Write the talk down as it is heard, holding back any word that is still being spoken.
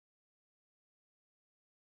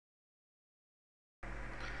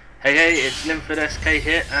Hey, it's Linford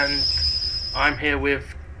here, and I'm here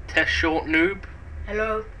with Tehshortnoob,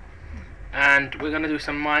 Hello. and we're gonna do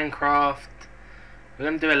some Minecraft. We're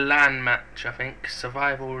gonna do a LAN match, I think,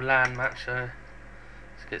 survival LAN match. So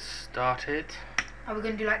let's get started. Are we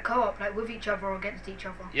going to do like co-op, like with each other or against each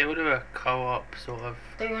other? Yeah, we'll do a co-op sort of.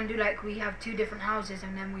 Don't you want to do like we have two different houses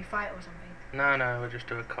and then we fight or something? No, we'll just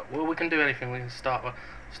do a co-op. Well, we can do anything. We can start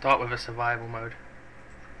with a survival mode.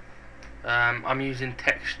 I'm using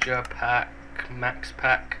texture pack, max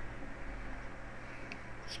pack.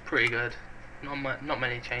 It's pretty good. Not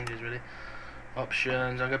many changes really.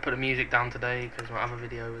 Options. I'm gonna put the music down today because my other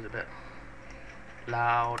video was a bit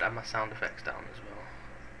loud, and my sound effects down as well.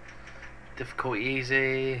 Difficulty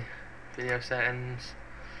easy. Video settings.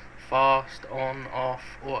 Fast, on, off,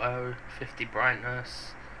 auto, 50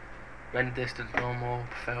 brightness. Render distance normal,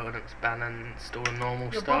 performance balance, all the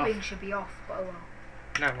normal Your stuff. bobbing should be off, but oh well.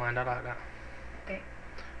 Never mind, I like that. Okay.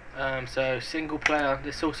 So single player.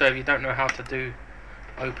 This also, if you don't know how to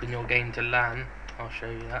open your game to LAN, I'll show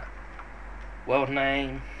you that. World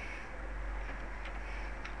name.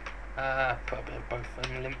 Put a bit of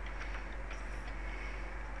both in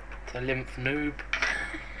Tehshortnoob.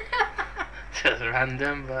 Just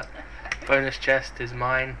random, but bonus chest is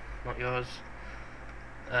mine, not yours.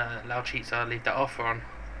 Allow cheats, I'll leave that off or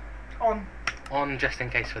on? On, just in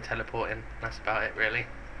case for teleporting. That's about it really.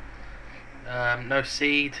 No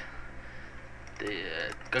seed.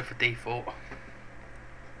 Go for default.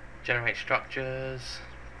 Generate structures.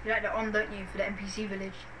 You like the on, don't you, for the NPC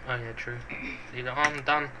village? Oh yeah, true. Leave it on,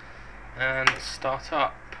 done. And start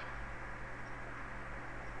up.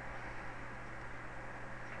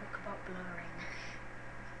 Talk about blurring.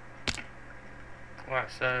 Right,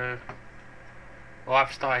 so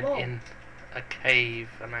I've started Whoa. in a cave,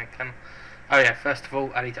 and I can. Oh yeah, first of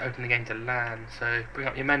all, I need to open the game to LAN. So bring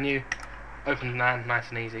up your menu, open LAN, nice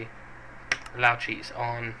and easy. Allow cheats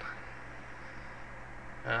on.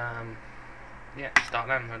 Yeah, start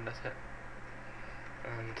LAN mode. That's it.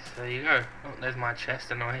 And there you go. Oh, there's my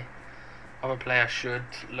chest anyway. Other player should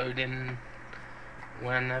load in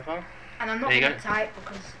whenever. And I'm not There you going to go. type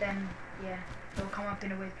because then, yeah, it'll come up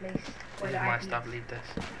in a weird place. This is my stuff. Leave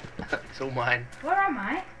this. It's all mine. Where am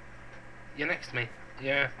I? You're next to me.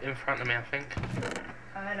 You're in front of me, I think.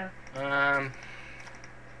 Oh, hello.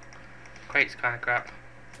 Crate's kind of crap.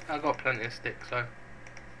 I've got plenty of sticks, so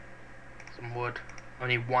some wood.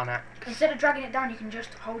 Only one axe. Instead of dragging it down, you can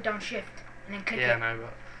just hold down shift and then click Yeah, it. no,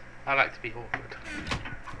 but I like to be awkward.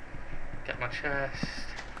 Get my chest.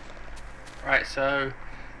 Right, so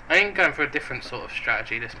I ain't going for a different sort of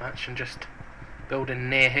strategy this match and just building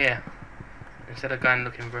near here instead of going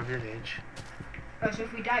looking for a village. Oh, so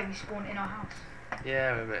if we die, we spawn in our house.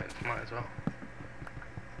 Yeah, we might as well.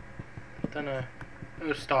 Don't know.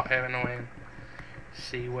 We'll start here anyway and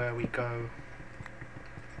see where we go.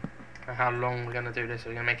 And how long we're gonna do this. Are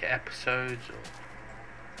we gonna make it episodes or?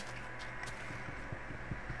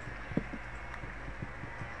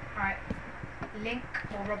 Alright. Link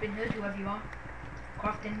or Robin Hood, whoever you are.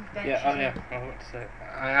 Crafting bench. Yeah, oh yeah, I want to say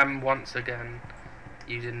I am once again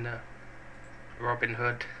using the Robin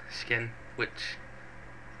Hood skin, which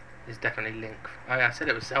is definitely Link. Oh yeah, I said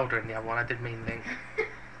it was Zelda in the other one, I did mean Link. I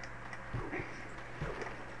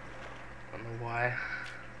don't know why.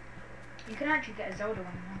 You can actually get a Zelda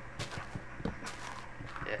one now.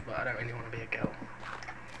 Yeah, but I don't really want to be a girl.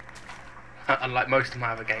 Unlike most of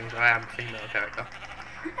my other games where I am a female character.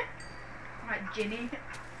 Right, Ginny.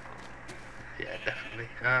 Yeah, definitely.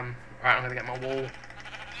 Right, I'm gonna get my wool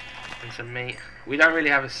and some meat. We don't really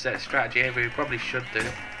have a set strategy here, but we probably should do,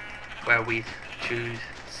 where we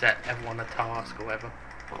set everyone a task or whatever.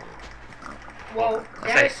 Well, I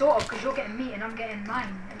there say- is sort of, because you're getting meat and I'm getting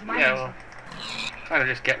mine. And mine Yeah, is- well, kind of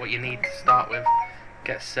just get what you need to start with,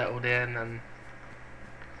 get settled in, and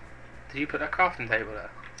did you put that crafting table there?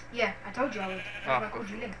 Yeah, I told you I would. That's Oh, why I called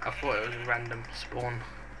you Link. I thought it was a random spawn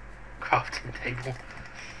crafting table.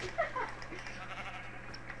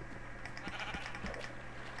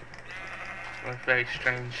 A very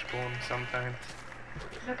strange spawn sometimes.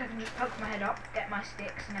 Look, I can just poke my head up, get my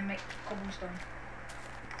sticks, and then make cobblestone.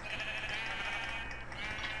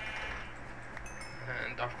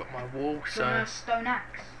 And I've got my wool, Do you so want a stone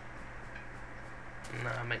axe? no,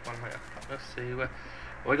 I'll make one later. Let's see where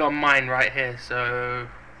we got a mine right here, so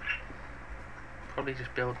probably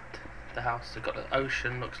just build the house. We've got the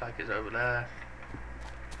ocean, looks like it's over there.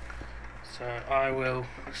 So I will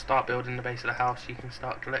start building the base of the house. You can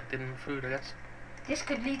start collecting food, I guess. This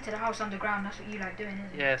could lead to the house underground. That's what you like doing,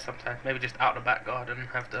 isn't it? Yeah, sometimes maybe just out the back garden.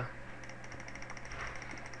 Have the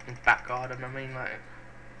back garden. I mean, like,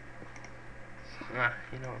 you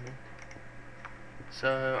know what I mean.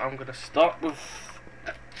 So I'm gonna start with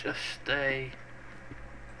just a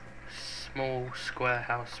small square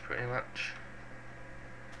house, pretty much.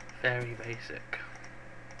 Very basic.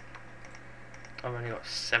 I've only got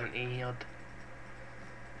 70 odd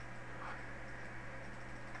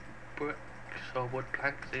bricks or wood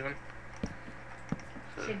planks even.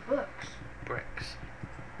 So Say books. bricks.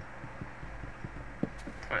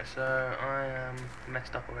 Right, so I am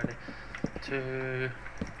messed up already. 2,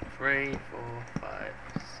 3, 4, 5,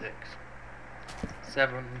 6,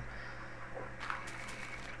 7.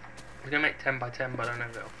 We're gonna make 10 by 10, but I don't know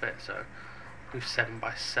if it'll fit, so do 7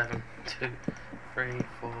 by 7. 2, 3,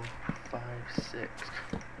 4, 5, 6,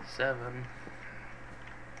 7.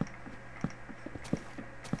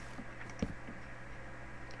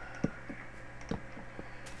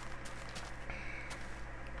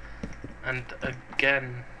 And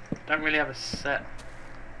again, don't really have a set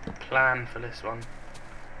plan for this one.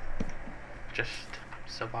 Just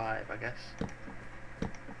survive, I guess.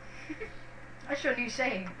 That's your new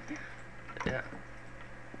saying. Yeah.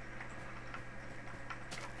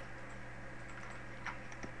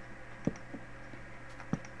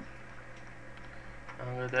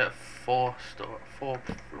 I'm gonna do a 4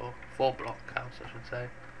 block house, I should say.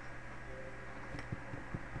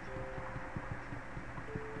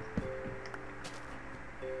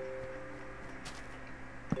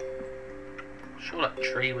 Sure, that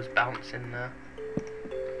tree was bouncing there.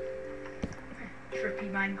 Trippy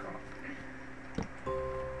Minecraft.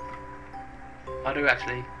 I do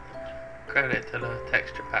actually credit to the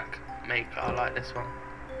texture pack maker. I like this one.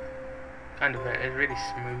 Kind of it's really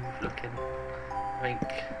smooth looking. I think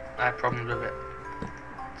I had problems with it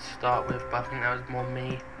to start with, but I think that was more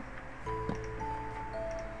me.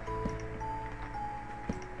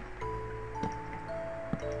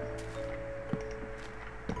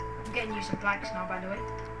 I'm getting you some planks now, by the way.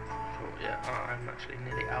 Oh, yeah, I'm actually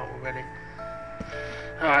nearly out already.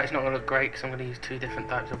 Alright, it's not going to look great because I'm going to use 2 different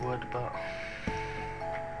types of wood, but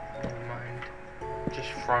never mind. Just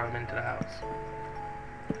throw them into the house.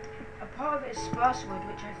 A part of it is spruce wood,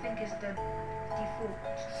 which I think is the default.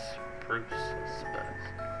 Spruce, spurs.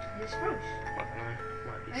 Is it spruce? I don't know,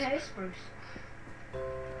 might be Oh, yeah, it is spruce.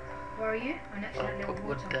 Where are you? Oh, next to that I've little got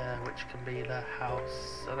wood water. there, which can be the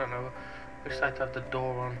house. I don't know which side to have the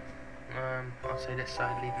door on. I'll say this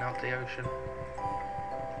side leading out to the ocean.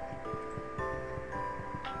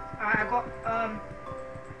 Alright, I got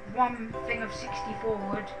one thing of 64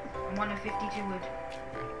 wood and one of 52 wood.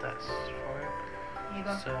 That's fine. Here you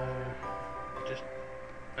go. So, just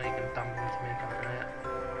you can dump them to me, can't you?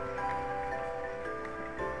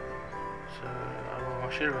 So, I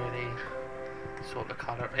should really sort the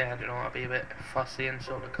colour. Yeah, I don't know. I'll be a bit fussy and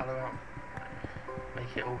sort the colour out.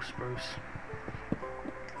 Make it all spruce.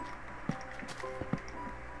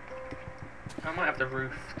 I might have to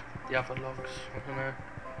roof the other logs. I don't know.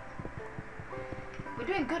 We're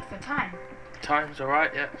doing good for time. Time's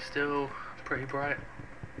alright, yeah, still pretty bright.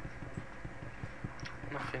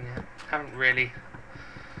 Nothing yet. Haven't really.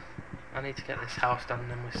 I need to get this house done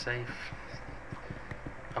and then we're safe.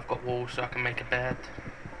 I've got walls so I can make a bed.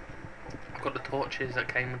 I've got the torches that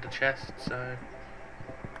came with the chest, so.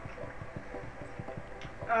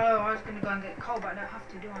 Oh, I was gonna go and get coal, but I don't have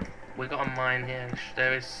to, do I? We got a mine here.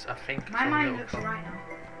 There is, I think. My mine looks alright now.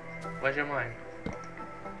 Where's your mine?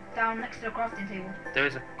 Down next to the crafting table. There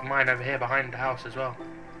is a mine over here behind the house as well.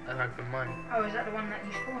 An open mine. Oh, is that the one that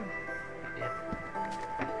you spawned? Yeah.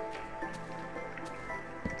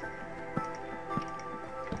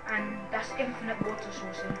 And that's infinite water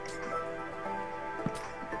sourcing.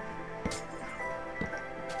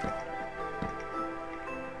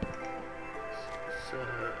 So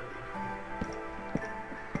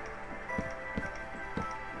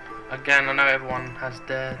again, I know everyone has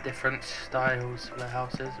their different styles for their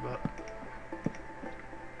houses, but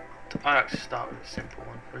I like to start with a simple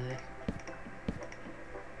one, really.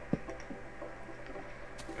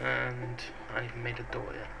 And I even made a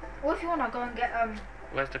door yet. Or if you wanna go and get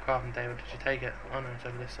Where's the crafting table? Did you take it? Oh no, it's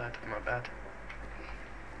over this side. My bad.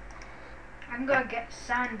 I can go and get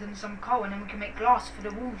sand and some coal, and then we can make glass for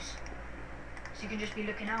the walls. So you can just be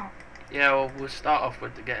looking out. Yeah, well, we'll start off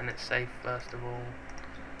with getting it safe first of all.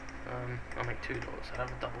 I'll make 2 doors. I'll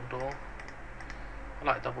have a double door. I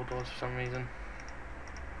like double doors for some reason.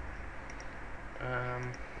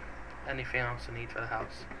 Anything else I need for the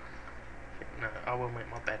house? No, I will make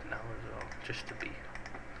my bed now as well, just to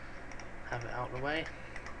have it out of the way.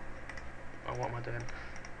 Oh, what am I doing?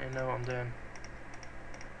 I know what I'm doing.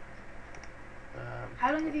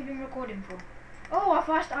 How long have you been recording for? Oh, our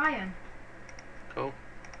first iron. Cool.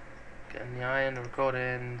 Getting the iron, the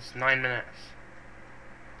recording's 9 minutes.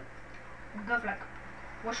 We'll go for like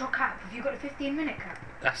What's your cap? Have you got a 15-minute cap?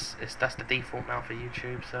 That's the default now for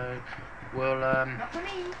YouTube. So we'll Not for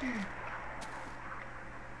me.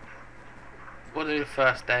 we'll do the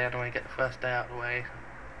first day anyway. Get the first day out of the way.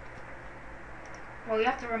 Well, you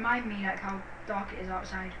have to remind me like how dark it is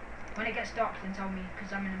outside. When it gets dark, then tell me,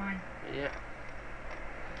 because I'm in the mine. Yeah.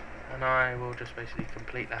 And I will just basically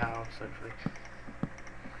complete the house, hopefully.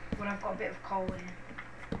 Well, I've got a bit of coal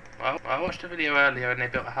in. Well, I watched a video earlier and they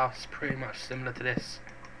built a house pretty much similar to this,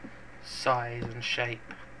 size and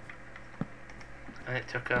shape. And it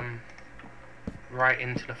took them right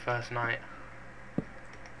into the first night.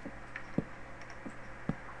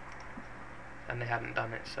 And they hadn't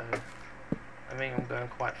done it, so I think I'm going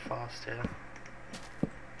quite fast here.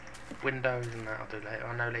 Windows and that I'll do later.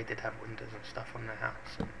 I know they did have windows and stuff on their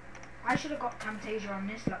house. I should have got Camtasia on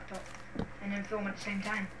this laptop and then film at the same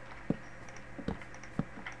time.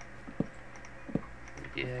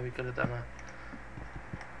 Yeah, we could have done a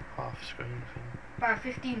half screen thing. But I have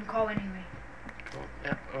 15 coal anyway. Cool.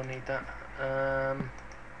 Yeah, we'll need that.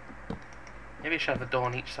 Maybe we should have a door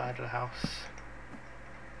on each side of the house.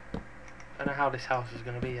 I don't know how this house is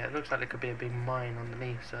going to be yet. It looks like there could be a big mine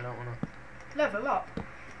underneath, so I don't want to. Level up.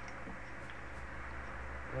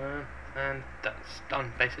 And that's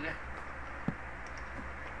done basically.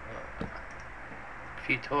 A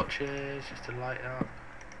few torches just to light up.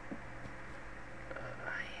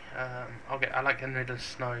 I like getting rid of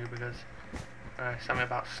snow because something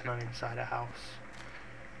about snow inside a house.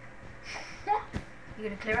 You're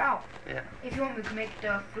gonna clear it out? Yeah. If you want, we can make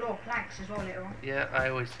the floor planks as well later on. Yeah, I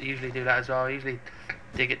usually do that as well. I usually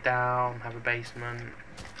dig it down, have a basement.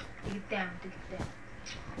 Dig it down, dig it down.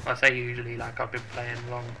 I say usually, like I've been playing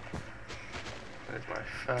long. It's my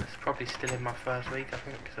first, probably still in my first week, I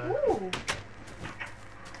think. So. Ooh.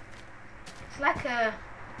 It's like a.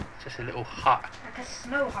 It's just a little hut. Like a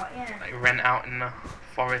snow hut, yeah. Like rent out in the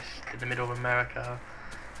forest in the middle of America.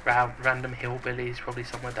 Random hillbillies, probably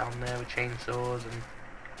somewhere down there with chainsaws and.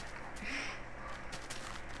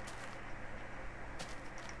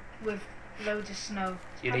 With loads of snow.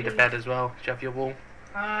 It's You need a bed as well. Do you have your wall?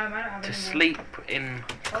 I don't have To any sleep in.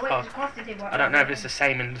 Oh wait, there's a crafting table. I don't know if it's the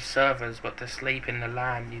same in the servers, but to sleep in the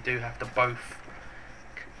LAN, you do have to both.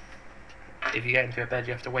 If you get into a bed,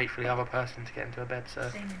 you have to wait for the other person to get into a bed. So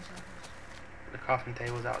Same in servers. the crafting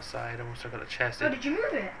table's outside. I've also got a chest. Oh, did you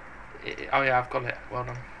move it? Oh yeah, I've got it. Well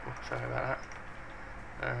done. Oh, sorry about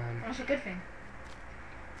that. That's a good thing.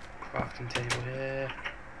 Crafting table here.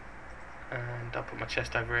 And I'll put my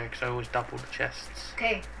chest over here because I always double the chests.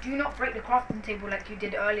 Okay, do not break the crafting table like you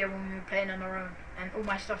did earlier when we were playing on our own and all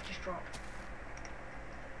my stuff just dropped.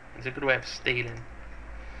 It's a good way of stealing.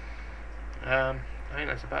 I think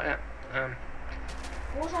that's about it.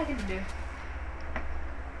 What was I going to do?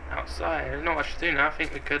 Outside, there's not much to do now. I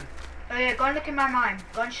think we could. Oh yeah, go and look in my mine.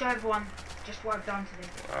 Go and show everyone just what I've done today.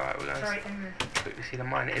 Alright, we're going Sorry, to move. quickly see the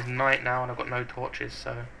mine. It is night now and I've got no torches,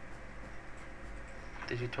 so.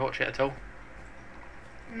 Did you torch it at all?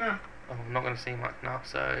 No. Oh, I'm not going to see much now.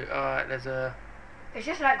 So, alright, there's a. It's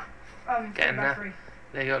just like Get in 3x3. there.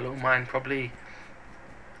 There you got a little mine. Probably.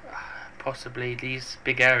 Possibly these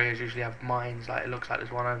big areas usually have mines. Like it looks like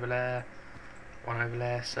there's one over there,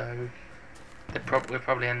 so we'll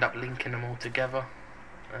probably end up linking them all together.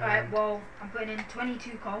 Alright, well, I'm putting in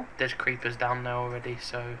 22 coal. There's creepers down there already,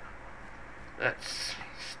 so let's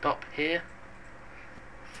stop here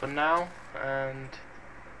for now and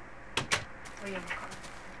Oh yeah,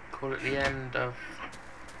 call it the end of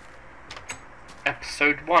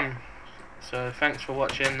episode 1. So thanks for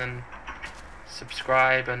watching and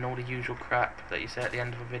subscribe and all the usual crap that you say at the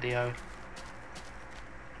end of a video.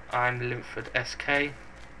 I'm Linford SK.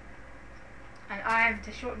 and I am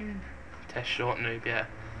Tehshortnoob. Tehshortnoob, yeah.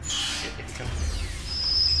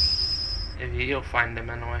 You'll find him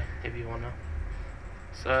anyway if you wanna.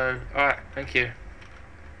 So, alright, thank you.